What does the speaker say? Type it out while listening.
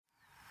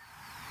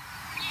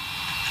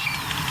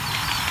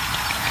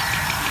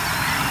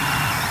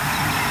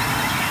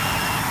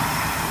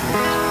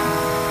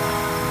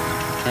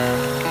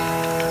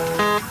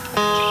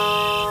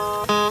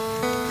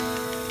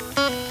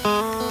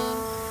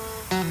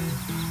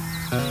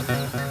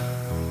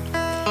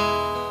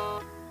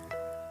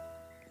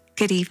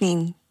Good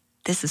evening.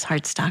 This is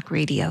Heartstock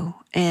Radio,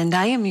 and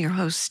I am your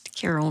host,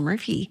 Carol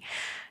Murphy.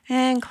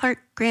 And Clark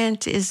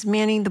Grant is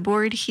manning the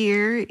board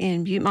here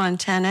in Butte,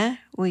 Montana.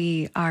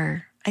 We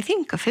are, I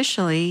think,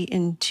 officially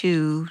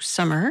into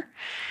summer,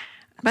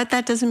 but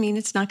that doesn't mean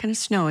it's not going to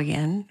snow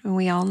again. And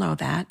we all know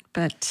that,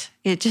 but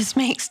it just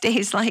makes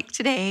days like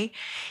today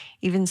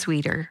even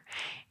sweeter.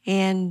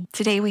 And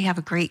today we have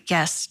a great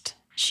guest.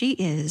 She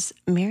is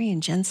Marian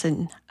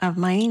Jensen of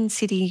Mining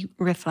City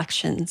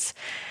Reflections.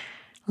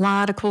 A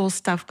lot of cool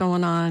stuff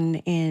going on,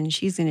 and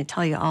she's going to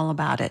tell you all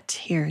about it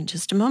here in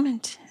just a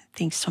moment.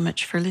 Thanks so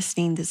much for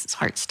listening. This is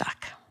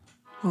Heartstock.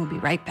 We'll be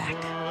right back.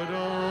 But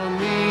on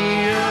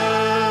the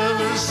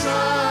other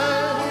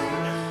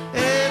side,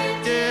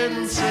 it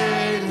didn't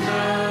say nothing.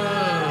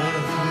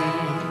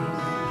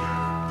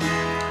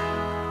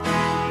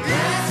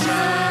 That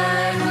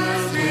time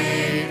was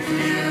made for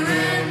you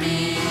and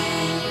me.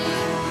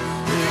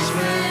 This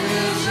land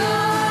is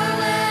your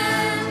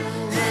land.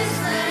 This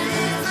land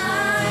is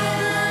my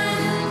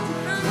land.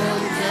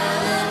 From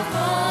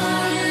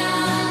California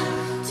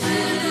to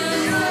New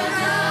York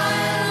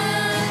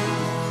Island,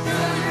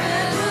 from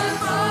redwood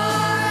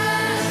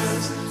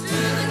forests to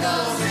the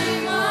Gulf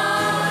Stream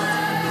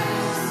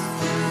waters.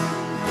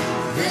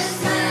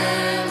 This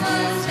land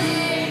was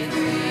made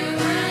for you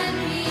and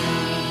me.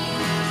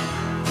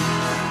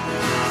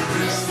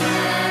 This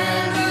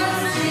land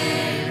was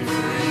made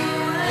for you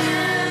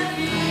and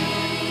me.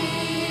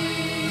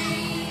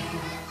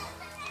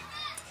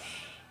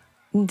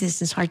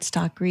 This is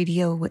Heartstock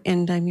Radio,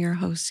 and I'm your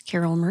host,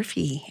 Carol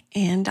Murphy.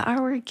 And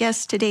our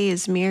guest today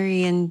is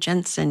Marian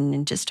Jensen.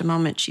 In just a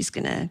moment, she's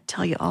going to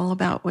tell you all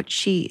about what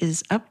she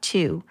is up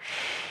to.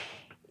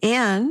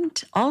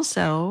 And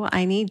also,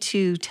 I need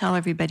to tell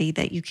everybody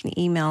that you can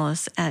email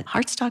us at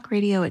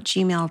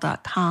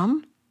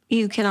heartstockradio@gmail.com.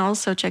 You can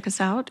also check us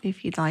out,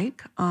 if you'd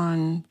like,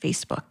 on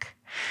Facebook.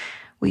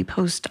 We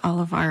post all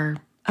of our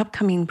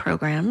upcoming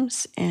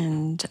programs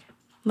and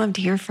love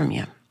to hear from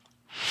you.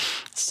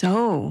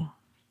 So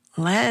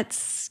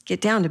let's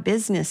get down to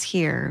business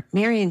here.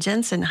 Marian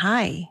Jensen,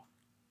 hi.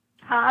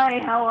 Hi,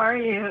 how are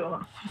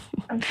you?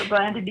 I'm so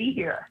glad to be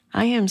here.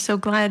 I am so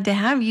glad to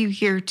have you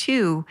here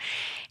too.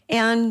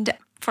 And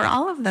for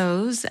all of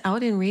those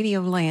out in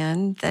Radio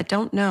Land that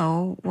don't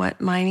know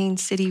what Mining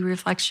City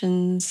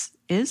Reflections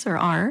is or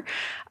are,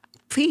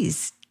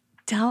 please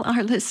tell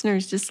our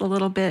listeners just a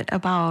little bit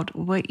about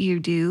what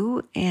you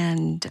do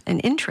and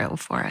an intro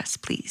for us,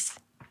 please.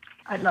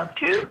 I'd love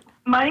to.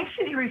 Mining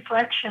City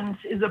Reflections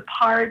is a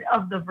part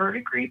of the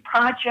Verdigris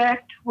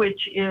Project,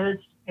 which is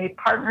a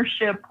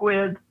partnership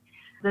with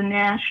the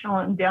National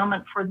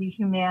Endowment for the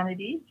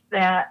Humanities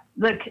that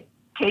the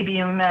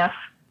KBMF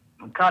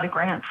got a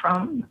grant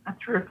from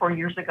 3 or 4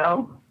 years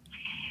ago.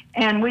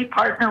 And we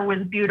partner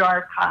with Butte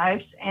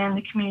Archives and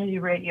the community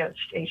radio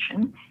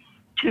station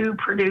to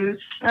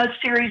produce a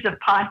series of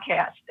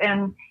podcasts.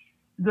 And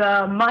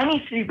the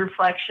Mining City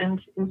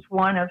Reflections is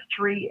one of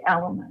 3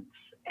 elements.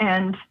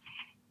 And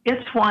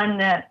it's one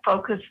that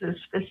focuses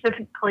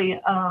specifically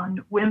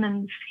on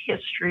women's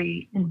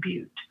history in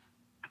Butte.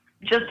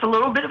 Just a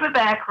little bit of a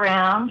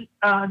background,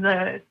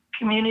 the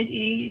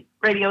community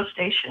radio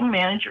station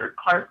manager,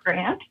 Clark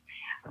Grant,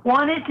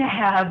 wanted to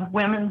have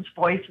women's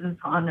voices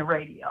on the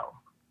radio.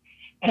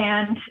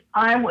 And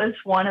I was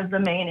one of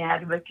the main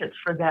advocates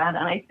for that.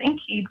 And I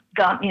think he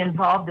got me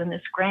involved in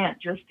this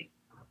grant just to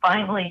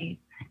finally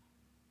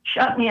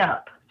shut me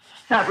up.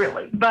 Not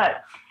really,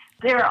 but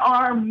there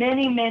are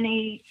many,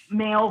 many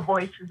male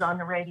voices on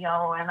the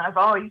radio, and I've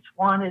always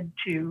wanted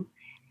to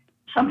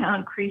somehow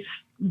increase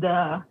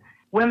the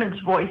women's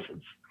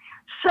voices.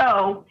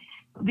 So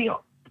the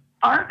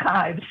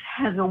Archives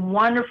has a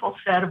wonderful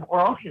set of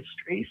oral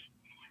histories,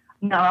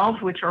 not all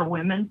of which are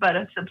women, but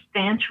a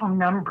substantial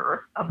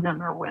number of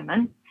them are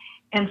women.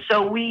 And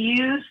so we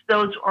use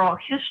those oral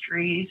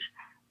histories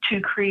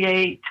to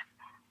create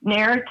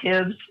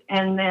narratives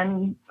and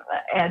then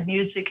add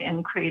music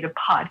and create a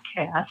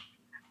podcast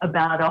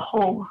about a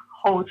whole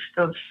host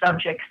of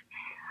subjects,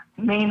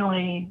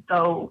 mainly,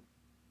 though,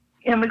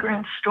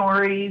 immigrant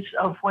stories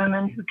of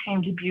women who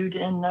came to Butte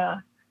in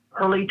the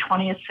early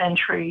 20th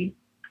century.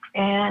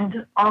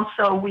 And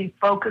also we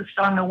focused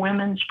on the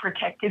Women's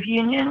Protective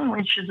Union,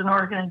 which is an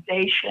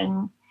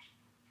organization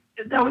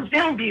that was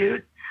in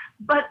Butte,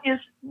 but is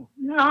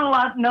not a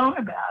lot known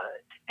about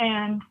it.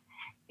 And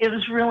it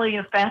was really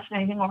a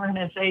fascinating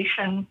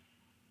organization.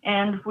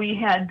 And we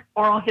had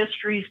oral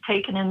histories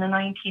taken in the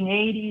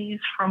 1980s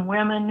from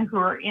women who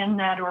are in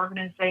that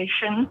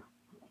organization.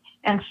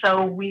 And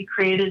so we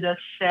created a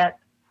set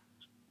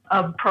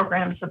of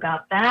programs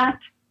about that.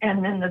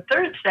 And then the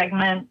third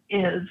segment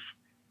is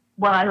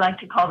what I like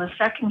to call the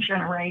second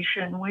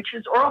generation, which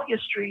is oral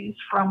histories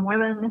from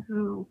women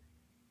who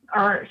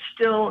are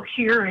still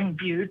here in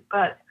Butte,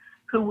 but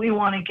who we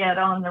want to get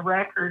on the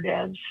record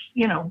as,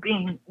 you know,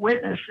 being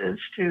witnesses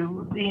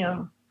to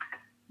the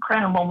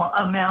incredible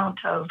amount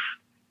of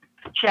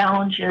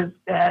challenges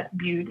that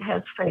Butte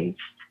has faced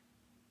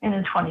in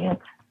the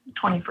 20th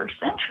 21st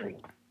century.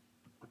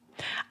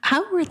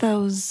 How were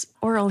those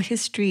oral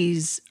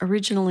histories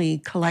originally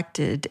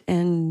collected?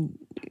 And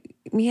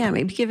yeah,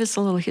 maybe give us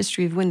a little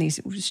history of when they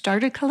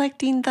started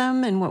collecting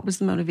them and what was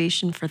the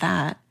motivation for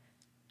that.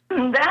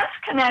 That's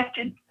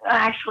connected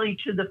actually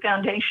to the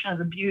foundation of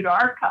the Butte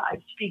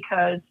Archives,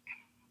 because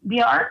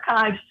the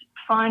archives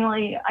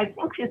finally, I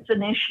think its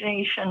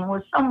initiation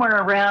was somewhere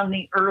around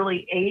the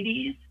early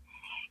 80s.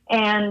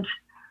 And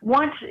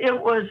once it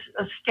was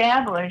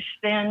established,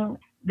 then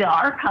the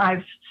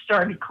archives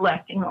started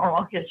collecting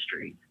oral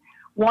histories.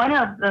 One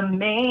of the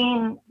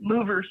main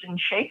movers and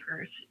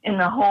shakers in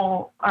the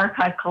whole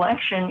archive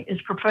collection is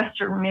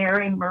Professor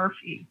Marian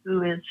Murphy,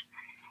 who is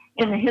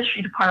in the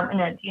history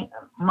department at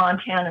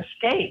Montana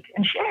State.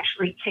 And she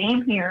actually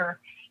came here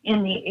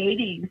in the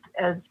 80s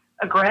as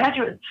a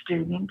graduate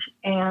student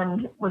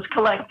and was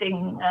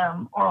collecting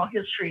oral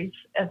histories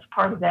as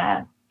part of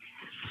that.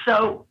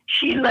 So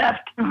she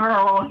left her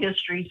oral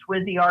histories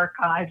with the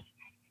archives.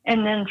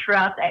 And then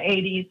throughout the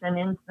 80s and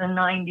into the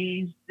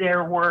 90s,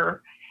 there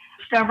were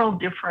several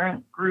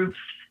different groups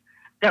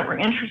that were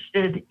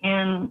interested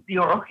in the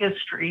oral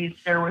histories.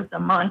 There was the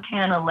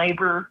Montana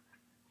Labor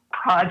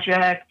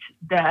Project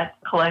that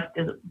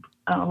collected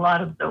a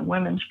lot of the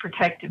Women's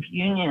Protective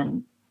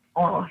Union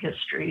oral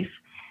histories.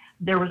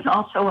 There was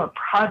also a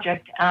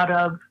project out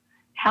of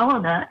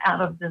Helena,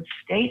 out of the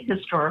State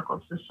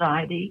Historical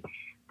Society.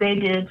 They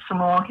did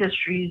some oral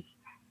histories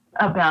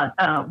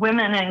about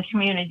women and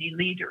community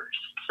leaders.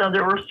 So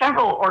there were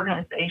several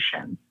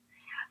organizations.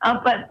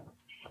 But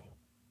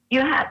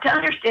you have to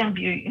understand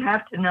Butte, you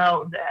have to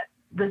know that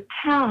the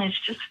town is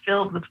just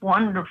filled with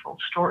wonderful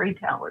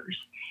storytellers.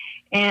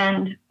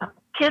 And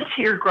kids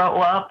here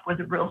grow up with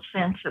a real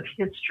sense of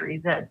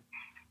history that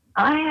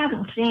I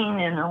haven't seen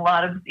in a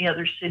lot of the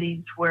other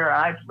cities where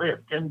I've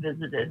lived and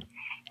visited.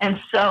 And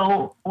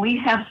so we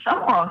have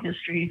some oral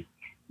histories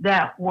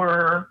that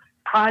were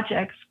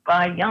projects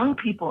by young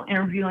people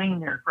interviewing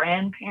their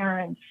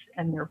grandparents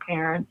and their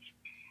parents,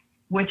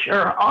 which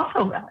are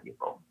also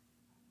valuable.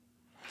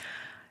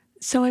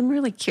 So I'm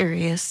really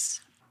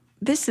curious.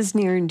 This is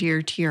near and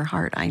dear to your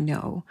heart, I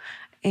know.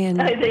 And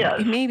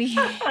maybe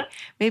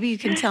you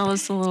can tell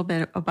us a little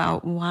bit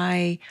about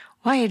why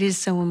it is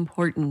so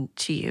important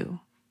to you.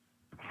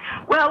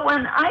 Well,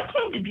 when I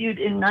came to Butte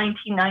in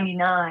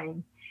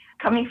 1999,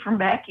 coming from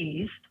back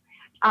east,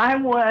 I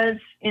was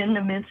in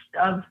the midst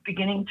of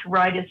beginning to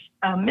write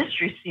a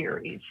mystery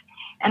series.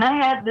 And I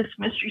had this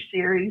mystery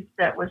series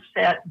that was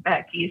set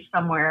back east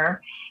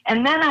somewhere.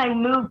 And then I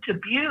moved to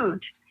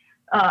Butte.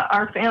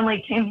 Our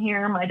family came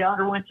here. My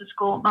daughter went to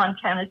school at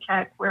Montana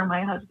Tech, where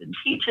my husband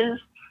teaches.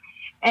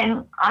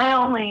 And I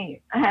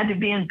only had to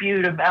be in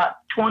Butte about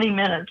 20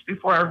 minutes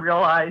before I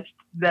realized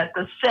that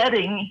the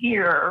setting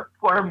here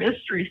for a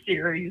mystery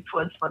series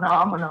was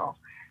phenomenal.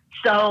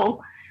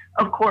 So,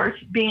 of course,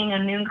 being a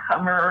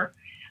newcomer,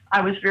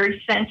 I was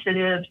very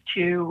sensitive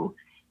to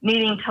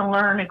needing to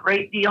learn a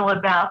great deal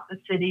about the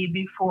city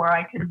before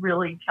I could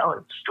really tell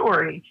its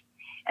story.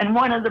 And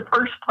one of the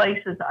first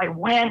places I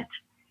went,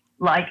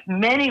 like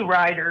many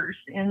writers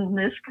in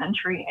this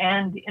country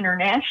and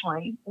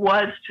internationally,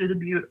 was to the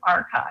Butte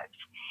Archives.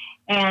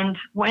 And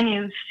when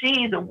you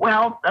see the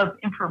wealth of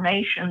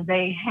information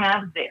they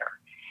have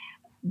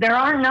there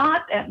are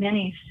not that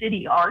many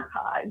city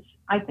archives.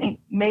 I think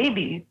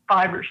maybe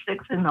 5 or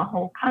 6 in the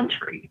whole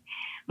country.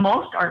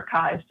 Most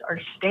archives are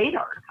state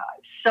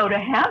archives. So to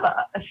have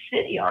a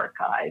city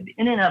archive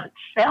in and of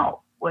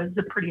itself was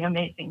a pretty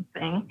amazing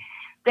thing.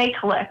 They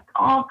collect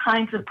all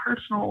kinds of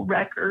personal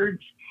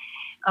records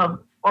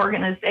of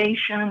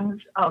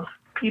organizations, of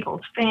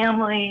people's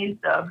families,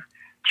 of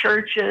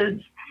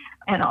churches,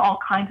 and all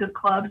kinds of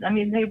clubs. I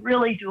mean, they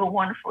really do a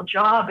wonderful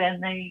job,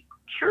 and they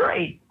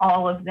curate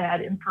all of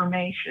that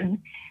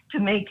information to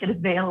make it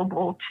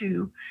available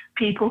to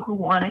people who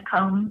want to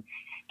come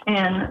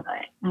and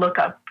look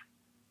up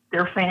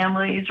their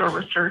families or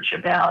research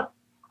about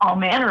all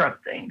manner of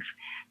things.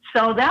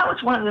 So that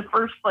was one of the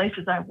first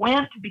places I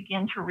went to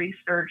begin to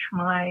research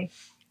my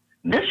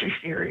mystery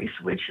series,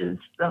 which is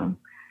the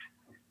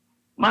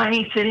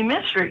Mining City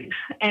Mysteries.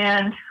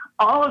 And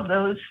all of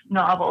those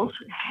novels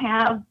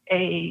have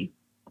a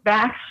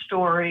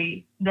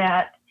backstory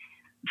that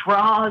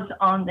draws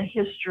on the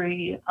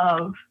history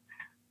of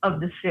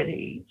the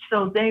city.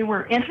 So they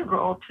were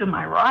integral to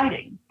my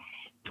writing.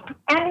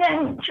 And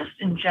then just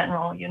in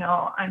general, you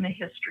know, I'm a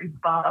history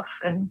buff.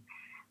 And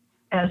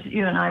as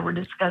you and I were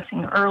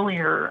discussing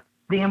earlier,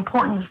 the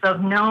importance of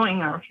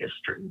knowing our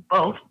history,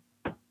 both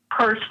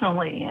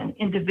personally and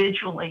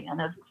individually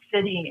and as a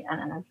city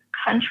and as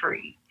a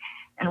country.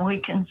 And we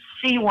can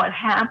see what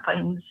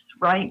happens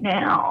right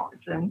now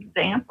as an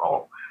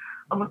example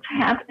of what's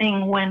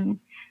happening when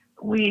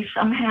we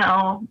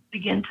somehow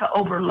begin to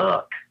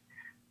overlook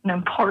an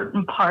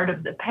important part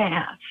of the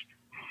past.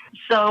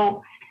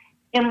 So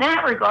in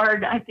that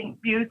regard, I think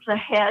Butte's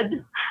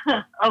ahead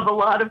of a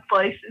lot of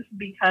places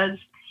because,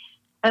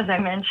 as I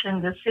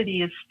mentioned, the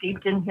city is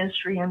steeped in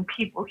history and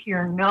people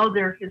here know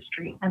their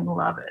history and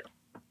love it.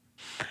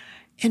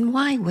 And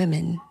why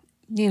women?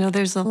 You know,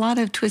 there's a lot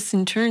of twists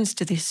and turns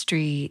to the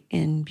history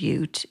in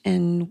Butte.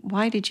 And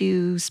why did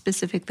you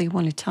specifically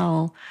want to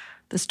tell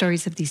the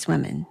stories of these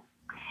women?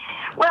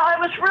 Well, I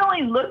was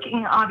really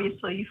looking,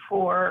 obviously,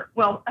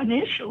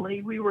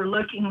 initially we were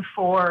looking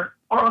for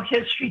oral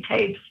history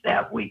tapes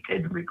that we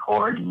could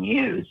record and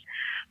use.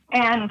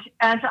 And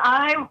as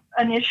I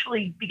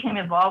initially became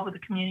involved with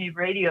the community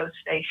radio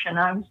station,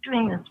 I was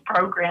doing this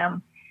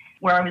program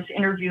where I was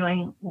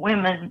interviewing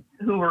women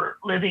who were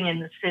living in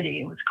the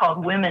city. It was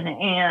called Women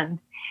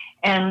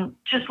and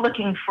just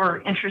looking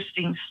for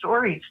interesting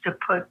stories to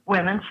put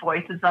women's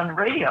voices on the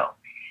radio.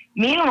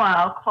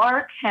 Meanwhile,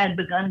 Clark had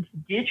begun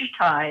to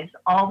digitize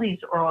all these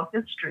oral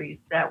histories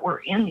that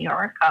were in the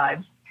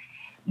archives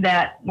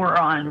that were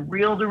on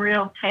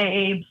reel-to-reel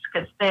tapes,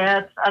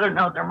 cassettes. I don't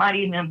know, there might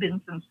even have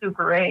been some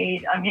Super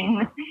 8. I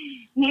mean,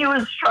 he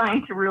was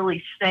trying to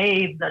really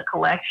save the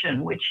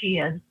collection, which he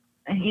has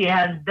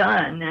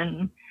done.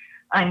 And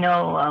I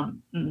know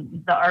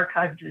the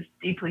archives is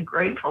deeply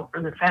grateful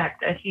for the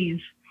fact that he's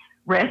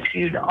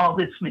rescued all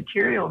this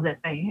material that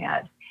they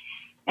had.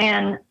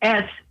 And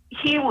as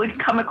he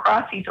would come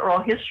across these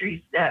oral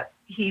histories that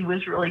he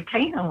was really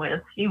taken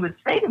with, he would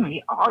say to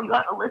me, "Oh, you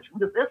ought to listen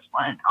to this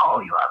one.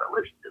 Oh, you ought to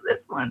listen to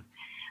this one."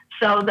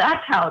 So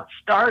that's how it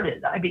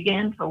started. I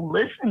began to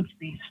listen to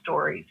these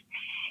stories.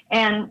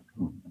 And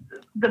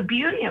the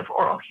beauty of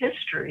oral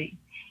history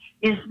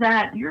is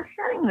that you're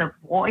hearing the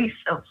voice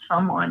of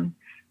someone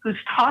who's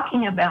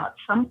talking about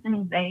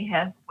something they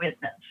have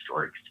witnessed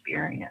or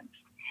experienced.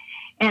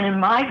 And in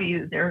my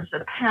view, there's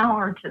a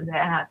power to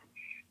that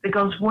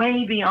goes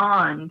way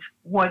beyond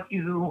what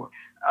you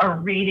are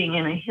reading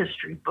in a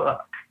history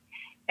book.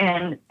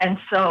 And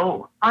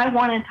so I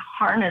wanted to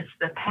harness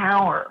the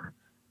power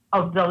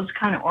of those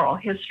kind of oral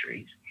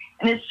histories.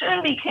 And it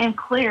soon became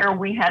clear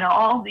we had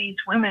all these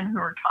women who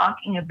were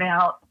talking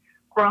about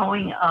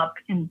growing up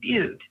in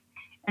Butte.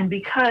 And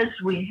because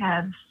we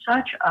have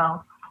such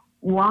a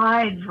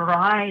wide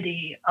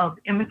variety of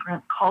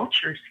immigrant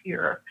cultures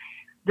here,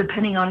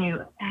 depending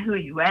on who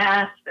you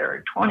ask, there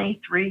are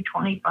 23,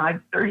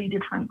 25, 30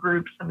 different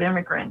groups of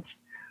immigrants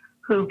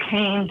who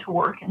came to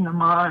work in the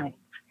mines.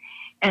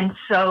 And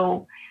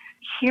so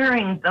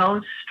hearing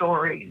those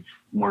stories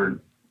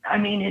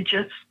it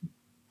just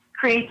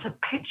creates a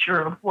picture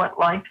of what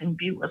life in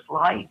Butte was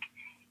like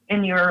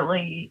in the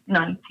early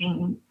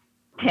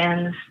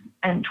 1910s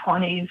and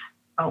 20s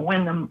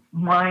when the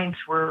mines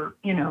were,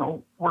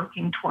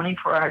 working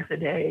 24 hours a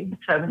day,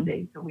 7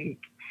 days a week.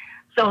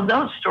 So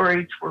those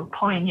stories were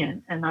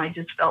poignant, and I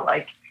just felt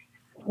like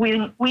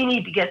we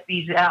need to get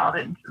these out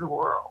into the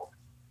world.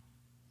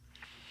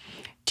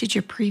 Did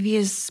your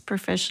previous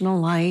professional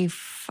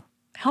life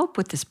help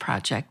with this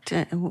project?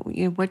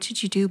 What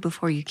did you do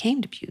before you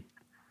came to Butte?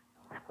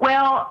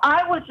 Well,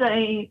 I was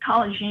a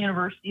college and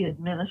university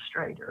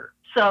administrator.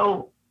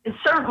 So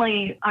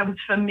certainly I was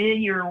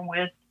familiar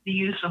with the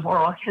use of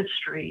oral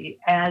history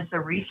as a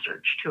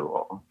research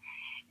tool,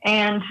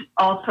 and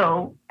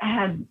also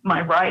had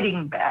my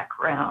writing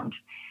background.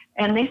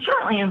 And they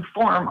certainly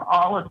inform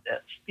all of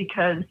this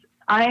because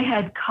I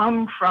had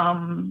come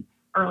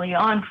early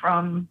on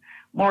from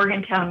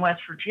Morgantown,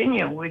 West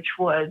Virginia, which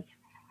was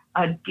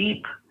a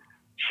deep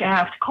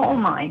shaft coal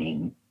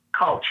mining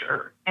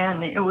culture.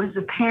 And it was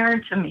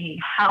apparent to me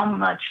how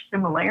much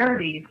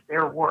similarities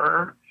there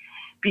were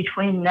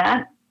between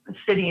that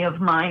city of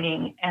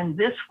mining and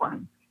this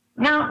one.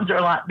 Mountains are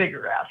a lot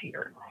bigger out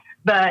here,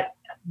 but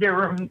there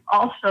were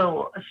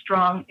also a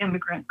strong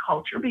immigrant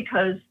culture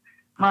because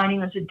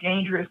mining was a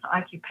dangerous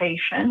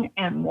occupation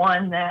and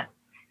one that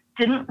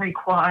didn't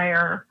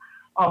require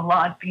a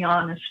lot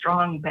beyond a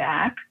strong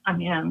back. I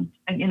mean,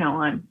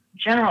 I'm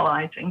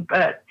generalizing,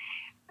 but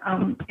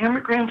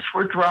immigrants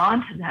were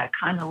drawn to that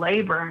kind of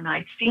labor, and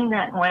I'd seen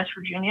that in West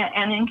Virginia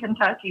and in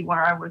Kentucky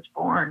where I was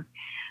born.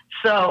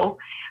 So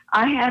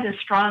I had a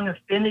strong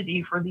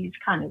affinity for these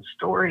kind of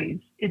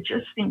stories. It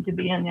just seemed to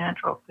be a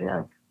natural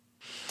fit.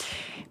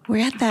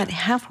 We're at that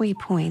halfway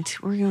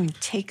point. We're going to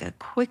take a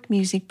quick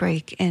music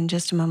break. In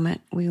just a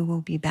moment, we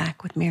will be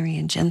back with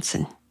Marian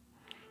Jensen.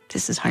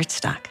 This is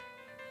Heartstock.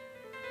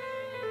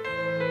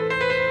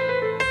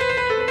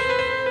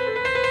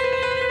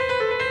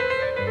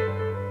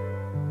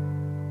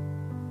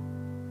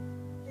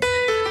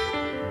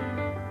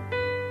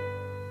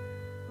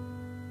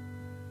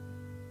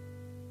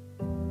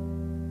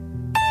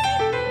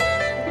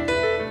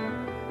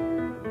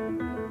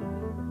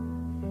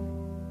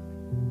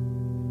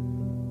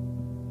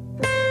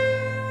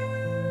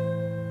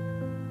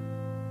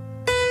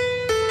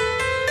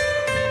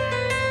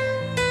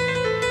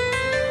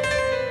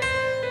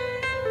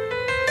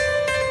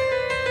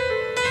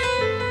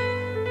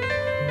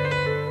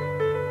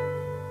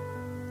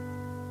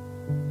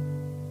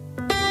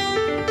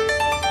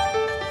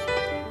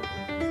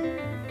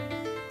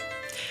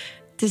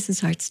 This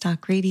is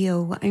Heartstock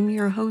Radio. I'm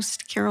your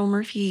host, Carol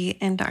Murphy,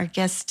 and our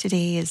guest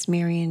today is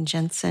Marian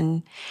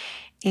Jensen.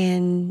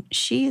 And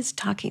she is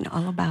talking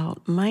all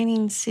about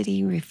mining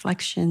city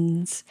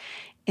reflections.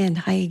 And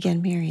hi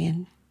again,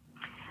 Marian.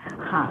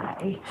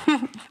 Hi.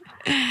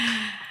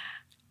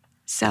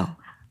 So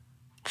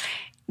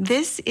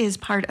this is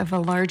part of a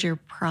larger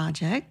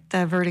project,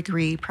 the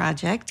Verdigris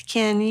project.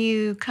 Can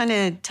you kind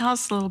of tell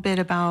us a little bit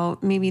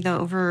about maybe the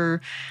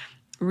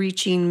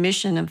overreaching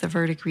mission of the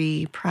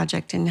Verdigris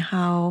project and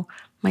how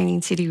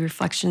Mining City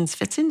Reflections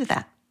fits into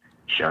that?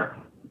 Sure.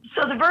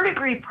 So the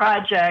Verdigris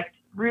project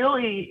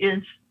really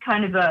is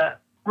kind of a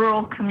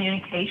rural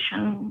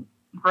communication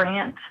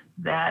grant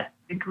that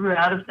grew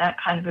out of that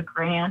kind of a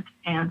grant.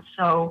 And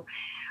so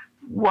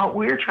what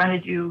we're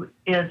trying to do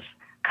is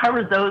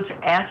cover those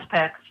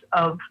aspects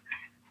of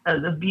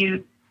the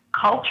Butte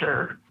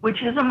culture,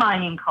 which is a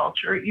mining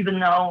culture, even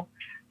though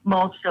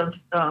most of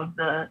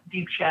the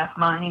deep shaft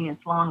mining is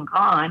long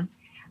gone.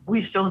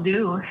 We still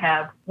do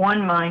have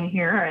one mine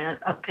here,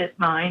 a pit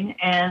mine,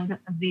 and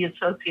the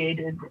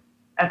associated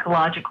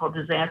ecological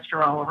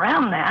disaster all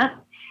around that.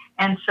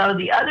 And so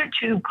the other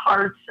two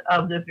parts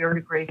of the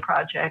Verdigris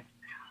project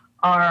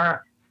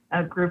are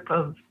a group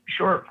of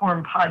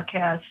short-form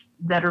podcasts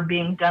that are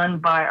being done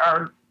by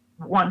our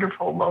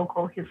wonderful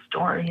local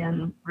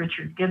historian,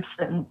 Richard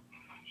Gibson,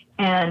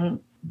 and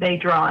they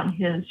draw on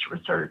his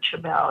research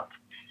about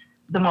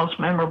the most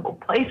memorable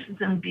places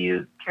in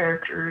Butte,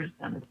 characters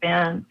and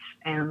events,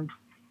 and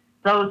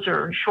those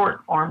are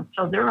short form,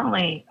 so they're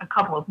only a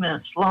couple of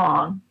minutes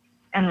long,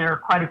 and there are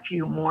quite a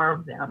few more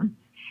of them.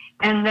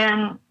 And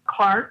then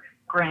Clark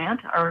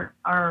Grant,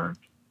 our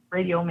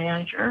radio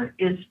manager,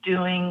 is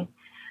doing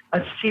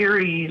a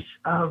series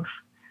of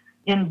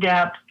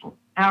in-depth,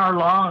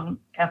 hour-long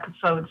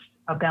episodes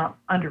about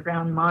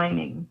underground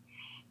mining.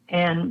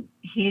 And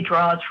he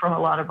draws from a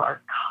lot of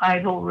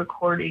archival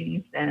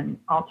recordings and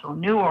also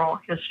new oral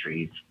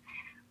histories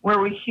where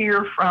we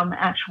hear from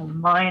actual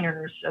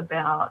miners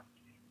about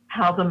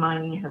how the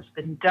mining has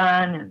been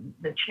done and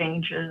the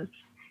changes.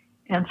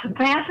 And some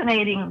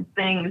fascinating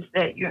things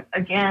that,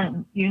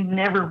 you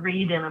never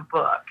read in a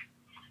book.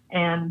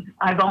 And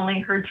I've only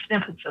heard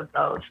snippets of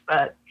those.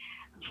 But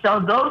so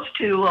those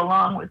two,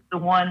 along with the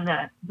one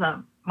that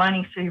the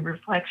Mining City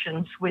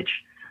Reflections, which,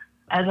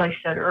 as I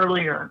said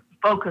earlier,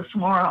 focus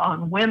more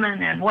on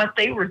women and what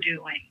they were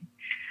doing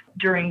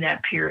during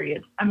that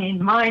period. I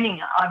mean, mining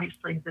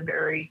obviously is a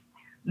very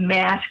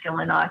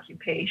masculine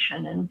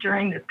occupation, and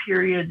during the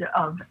period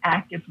of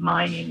active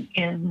mining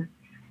in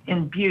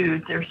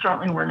Butte, there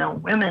certainly were no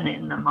women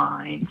in the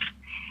mines,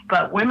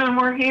 but women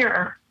were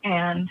here,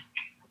 and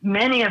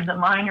many of the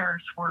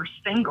miners were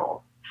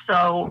single.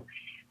 So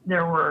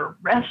there were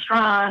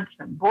restaurants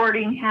and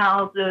boarding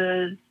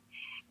houses,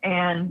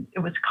 and it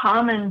was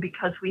common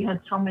because we had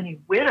so many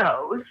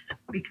widows,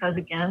 because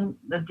again,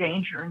 the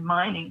danger in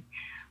mining.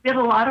 We had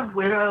a lot of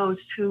widows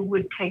who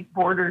would take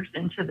boarders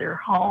into their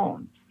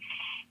homes.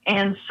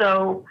 And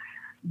so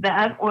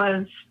that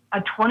was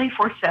a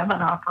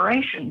 24/7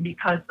 operation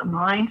because the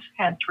mines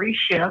had 3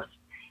 shifts.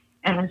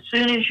 And as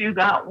soon as you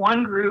got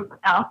one group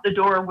out the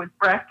door with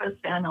breakfast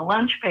and a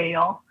lunch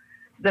pail,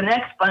 the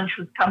next bunch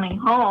was coming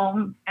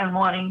home and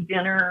wanting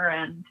dinner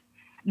and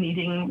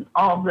needing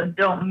all the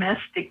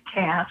domestic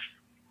tasks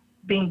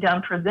being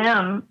done for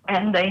them.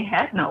 And they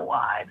had no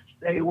wives.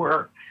 They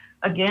were,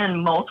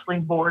 again, mostly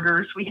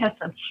boarders. We had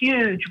some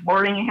huge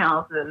boarding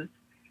houses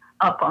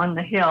up on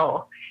the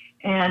hill.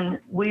 And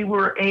we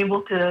were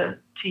able to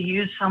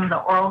use some of the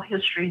oral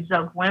histories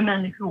of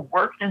women who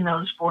worked in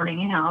those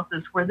boarding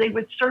houses where they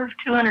would serve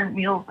 200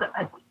 meals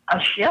a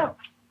shift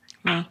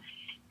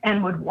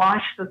and would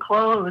wash the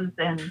clothes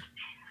and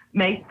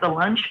make the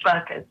lunch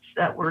buckets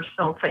that were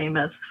so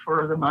famous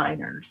for the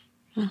miners.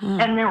 Mm-hmm.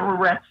 And there were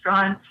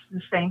restaurants,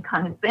 the same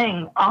kind of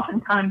thing.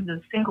 Oftentimes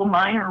a single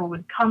miner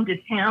would come to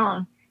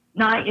town,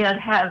 not yet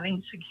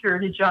having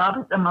secured a job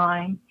at the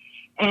mine,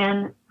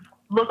 and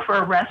look for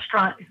a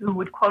restaurant who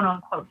would, quote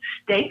unquote,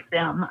 stake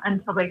them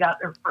until they got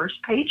their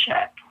first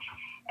paycheck.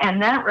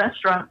 And that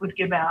restaurant would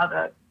give out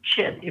a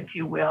chit, if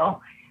you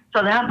will.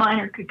 So that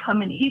miner could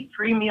come and eat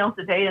 3 meals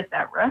a day at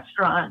that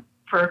restaurant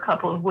for a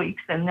couple of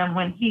weeks. And then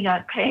when he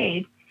got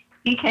paid,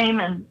 he came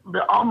and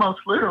almost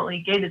literally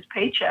gave his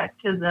paycheck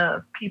to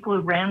the people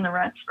who ran the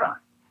restaurant.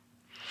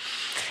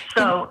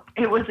 So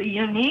it was a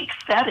unique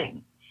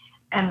setting.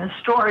 And the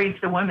stories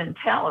the women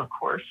tell, of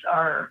course,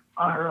 are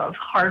of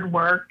hard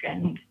work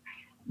and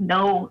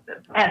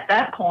at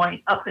that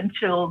point, up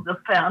until the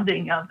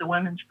founding of the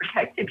Women's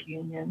Protective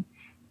Union,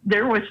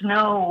 there was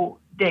no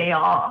day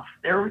off.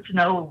 There was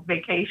no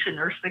vacation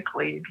or sick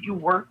leave. You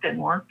worked and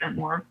worked and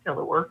worked till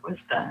the work was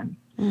done.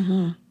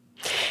 Mm-hmm.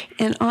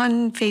 And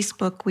on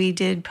Facebook, we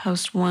did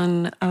post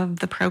one of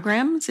the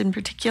programs in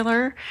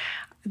particular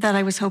that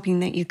I was hoping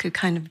that you could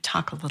kind of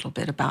talk a little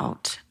bit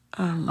about.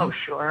 Oh,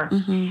 sure.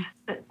 Mm-hmm.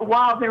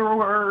 While there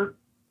were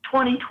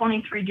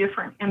 23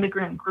 different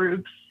immigrant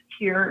groups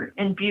here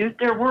in Butte,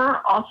 there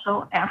were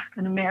also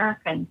African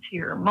Americans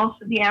here.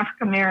 Most of the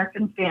African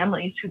American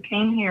families who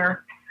came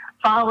here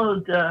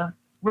followed the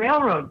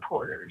railroad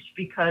porters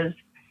because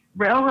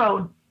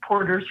railroad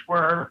porters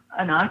were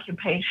an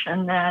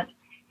occupation that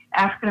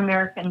African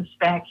Americans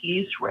back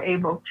east were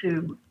able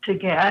to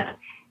get.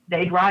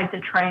 They'd ride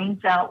the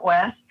trains out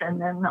west, and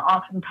then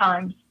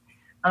oftentimes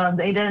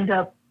they'd end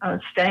up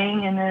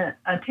staying in a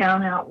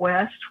town out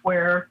west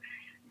where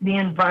the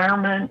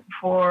environment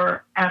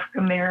for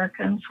African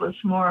Americans was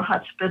more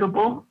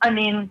hospitable. I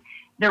mean,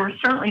 there was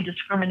certainly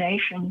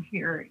discrimination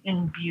here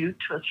in Butte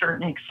to a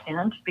certain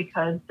extent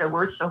because there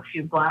were so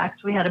few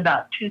blacks. We had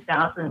about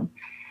 2,000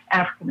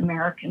 African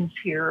Americans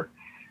here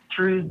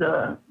through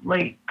the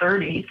late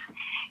 30s.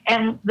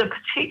 And the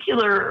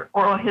particular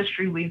oral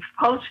history we've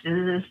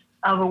posted is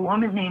of a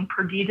woman named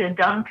Perdita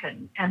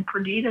Duncan. And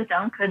Perdita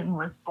Duncan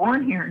was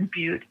born here in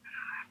Butte,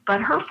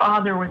 but her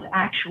father was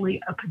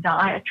actually a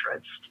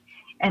podiatrist.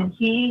 And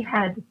he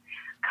had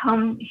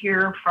come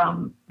here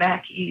from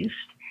back east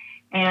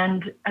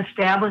and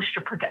established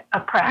a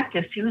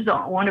practice. He was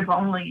one of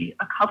only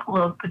a couple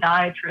of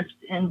podiatrists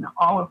in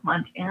all of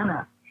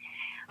Montana.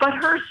 But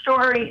her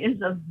story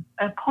is a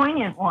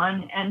poignant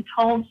one and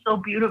told so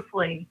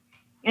beautifully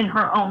in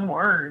her own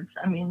words.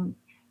 I mean,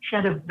 she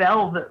had a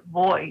velvet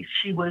voice.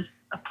 She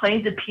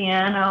played the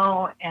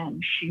piano,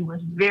 and she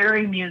was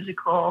very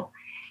musical.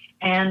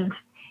 And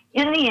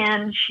in the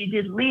end, she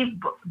did leave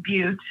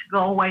Butte to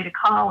go away to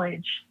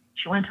college.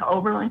 She went to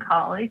Oberlin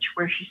College,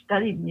 where she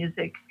studied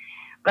music.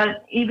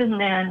 But even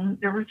then,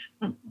 there was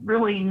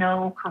really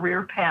no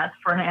career path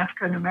for an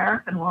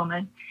African-American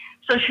woman.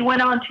 So she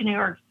went on to New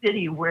York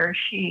City, where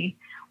she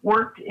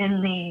worked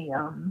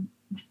in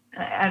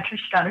after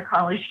she got a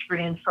college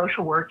degree in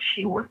social work,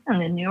 she worked in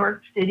the New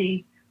York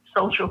City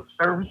Social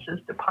Services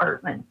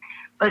Department.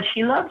 But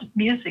she loved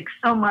music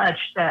so much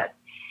that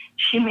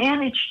she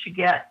managed to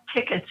get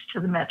tickets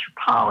to the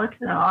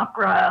Metropolitan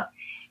Opera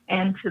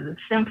and to the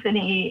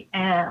Symphony,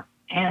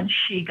 and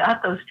she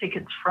got those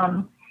tickets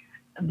from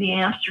the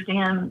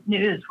Amsterdam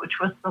News, which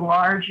was the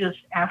largest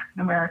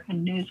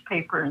African-American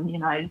newspaper in the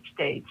United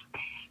States.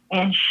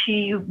 And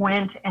she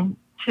went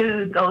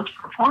to those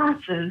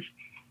performances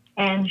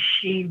and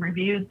she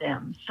reviewed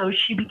them. So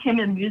she became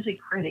a music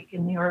critic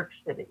in New York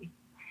City,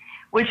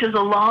 which is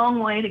a long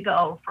way to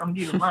go from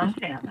Butte,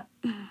 Montana.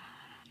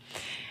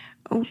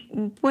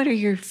 What are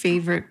your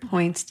favorite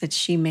points that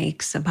she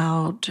makes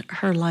about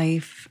her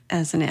life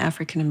as an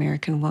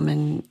African-American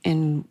woman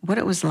and what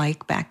it was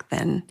like back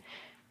then?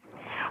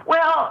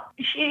 Well,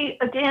 she's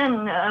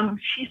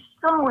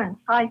so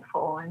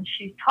insightful, and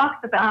she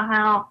talks about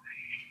how,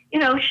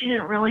 she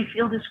didn't really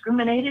feel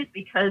discriminated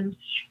because,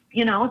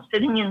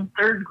 sitting in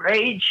third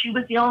grade, she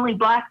was the only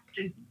black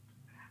student.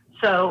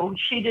 So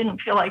she didn't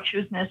feel like she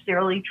was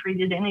necessarily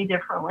treated any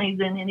differently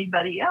than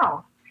anybody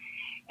else.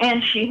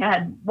 And she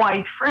had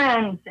white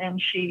friends, and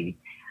she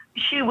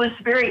was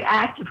very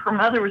active. Her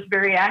mother was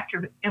very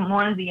active in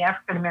one of the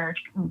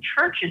African-American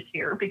churches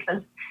here,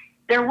 because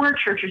there were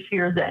churches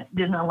here that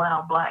didn't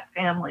allow black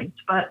families.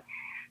 But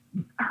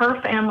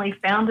her family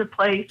found a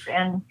place,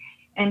 and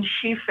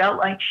she felt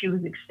like she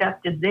was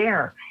accepted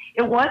there.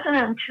 It wasn't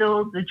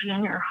until the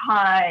junior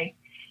high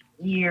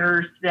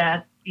years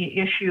that the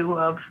issue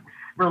of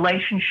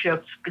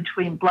relationships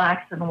between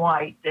blacks and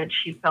white that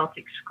she felt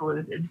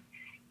excluded.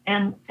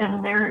 And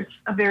there's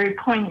a very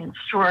poignant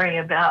story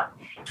about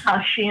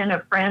how she and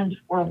a friend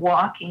were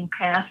walking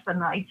past the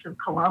Knights of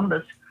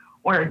Columbus,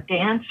 where a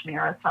dance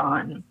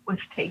marathon was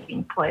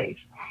taking place,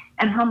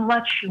 and how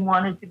much she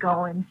wanted to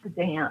go in to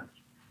dance.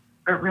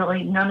 But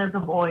really, none of the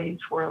boys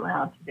were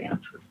allowed to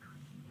dance with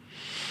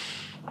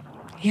her.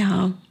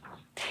 Yeah.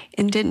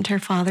 And didn't her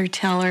father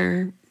tell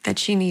her that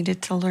she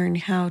needed to learn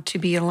how to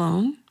be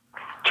alone?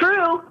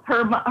 True.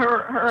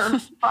 Her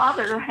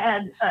father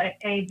had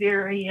a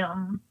very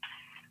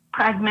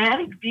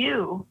pragmatic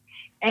view.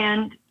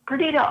 And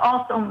Perdita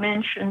also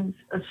mentions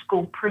a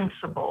school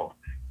principal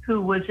who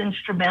was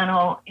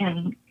instrumental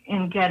in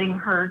getting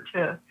her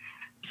to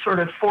sort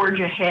of forge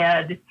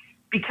ahead,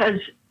 because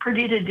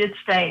Perdita did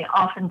say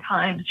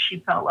oftentimes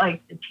she felt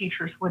like the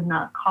teachers would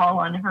not call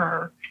on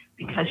her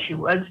because she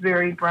was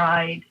very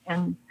bright,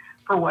 and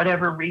for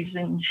whatever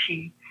reason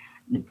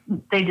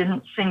they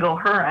didn't single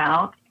her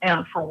out,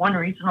 and for one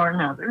reason or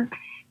another.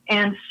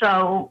 And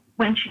so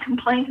when she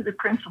complained to the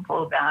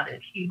principal about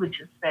it, he would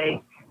just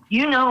say,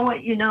 "You know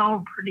what you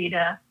know,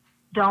 Perdita.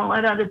 Don't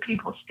let other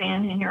people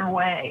stand in your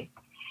way."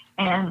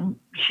 And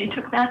she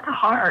took that to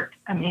heart.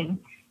 I mean,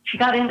 she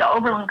got into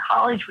Oberlin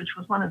College, which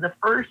was one of the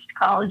first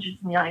colleges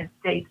in the United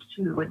States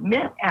to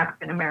admit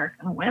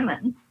African-American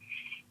women,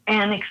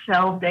 and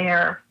excelled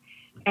there.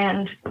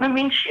 And, I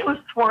mean, she was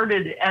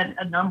thwarted at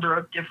a number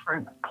of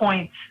different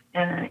points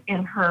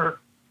in her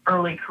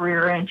early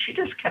career, and she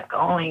just kept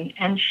going.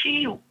 And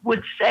she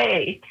would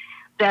say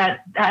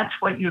that that's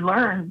what you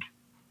learned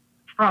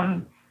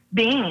from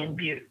being in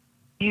Butte.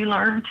 You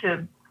learn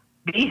to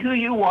be who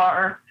you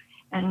are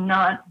and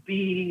not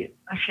be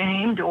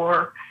ashamed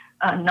or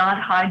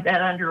not hide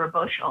that under a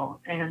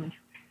bushel. And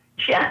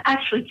she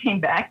actually came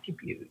back to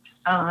Butte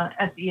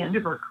at the end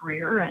of her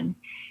career and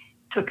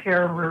took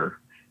care of her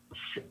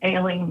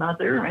ailing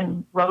mother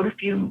and wrote a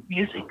few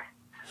music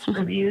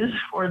reviews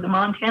for the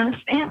Montana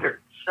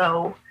Standard.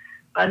 So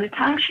by the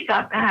time she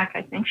got back,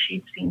 I think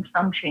she'd seen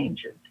some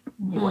changes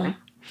anyway.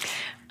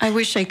 I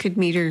wish I could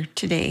meet her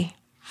today.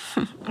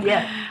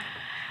 Yes,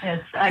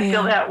 I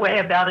feel that way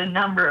about a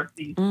number of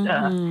these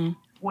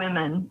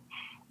women.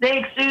 They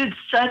exude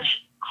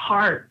such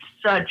heart,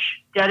 such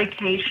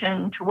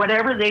dedication to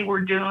whatever they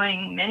were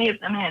doing. Many of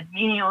them had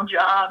menial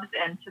jobs,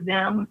 and to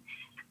them,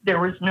 there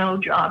was no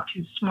job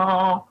too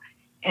small,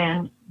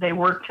 and they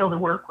worked till the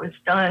work was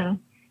done,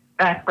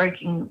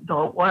 backbreaking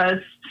though it was.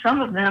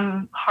 Some of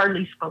them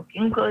hardly spoke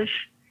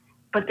English,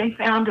 but they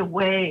found a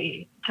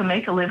way to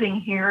make a living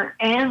here,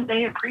 and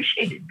they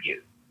appreciated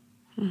Butte.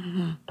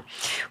 Mm-hmm.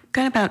 We've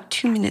got about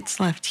 2 minutes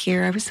left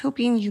here. I was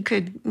hoping you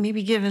could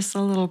maybe give us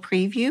a little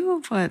preview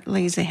of what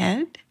lays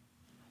ahead.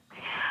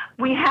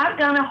 We have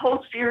done a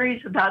whole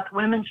series about the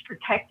Women's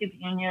Protective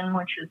Union,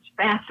 which is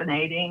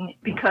fascinating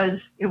because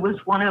it was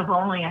one of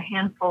only a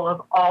handful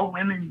of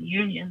all-women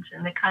unions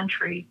in the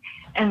country,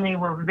 and they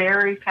were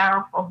very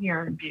powerful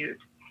here in Butte.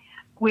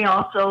 We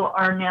also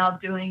are now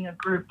doing a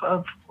group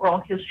of oral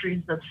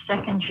histories of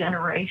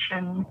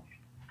second-generation,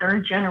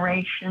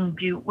 third-generation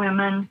Butte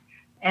women,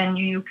 and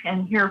you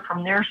can hear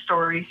from their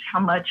stories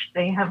how much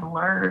they have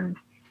learned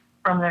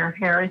from their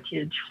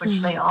heritage, which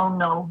they all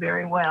know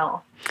very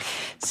well.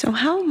 So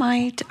how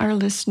might our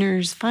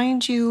listeners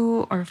find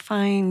you or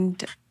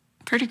find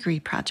Verdigris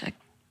Project?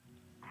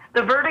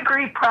 The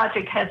Verdigris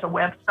Project has a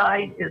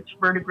website. It's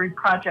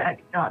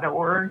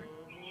verdigrisproject.org,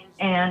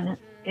 and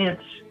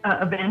it's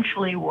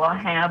eventually will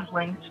have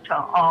links to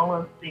all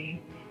of the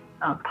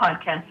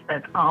podcasts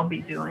that I'll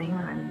be doing,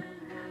 and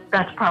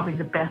that's probably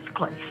the best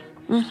place.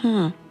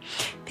 Mm-hmm.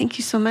 Thank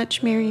you so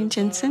much, Marian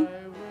Jensen.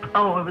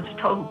 Oh, it was a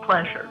total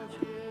pleasure.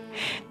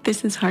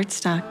 This is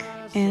Heartstock,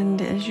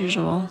 and as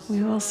usual,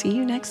 we will see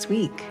you next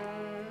week.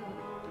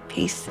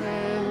 Peace.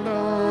 And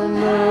on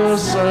the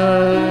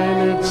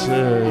sign it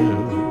said,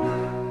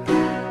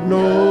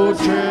 no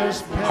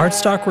trespass.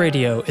 Heartstock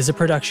Radio is a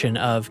production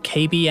of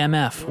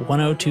KBMF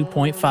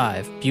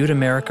 102.5 Butte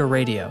America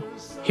Radio.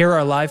 Hear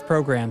our live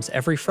programs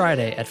every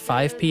Friday at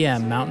 5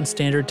 p.m. Mountain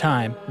Standard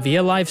Time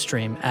via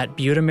livestream at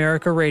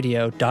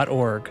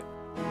butteamericaradio.org.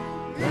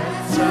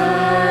 That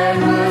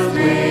sign was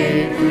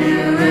made for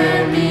you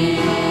and me.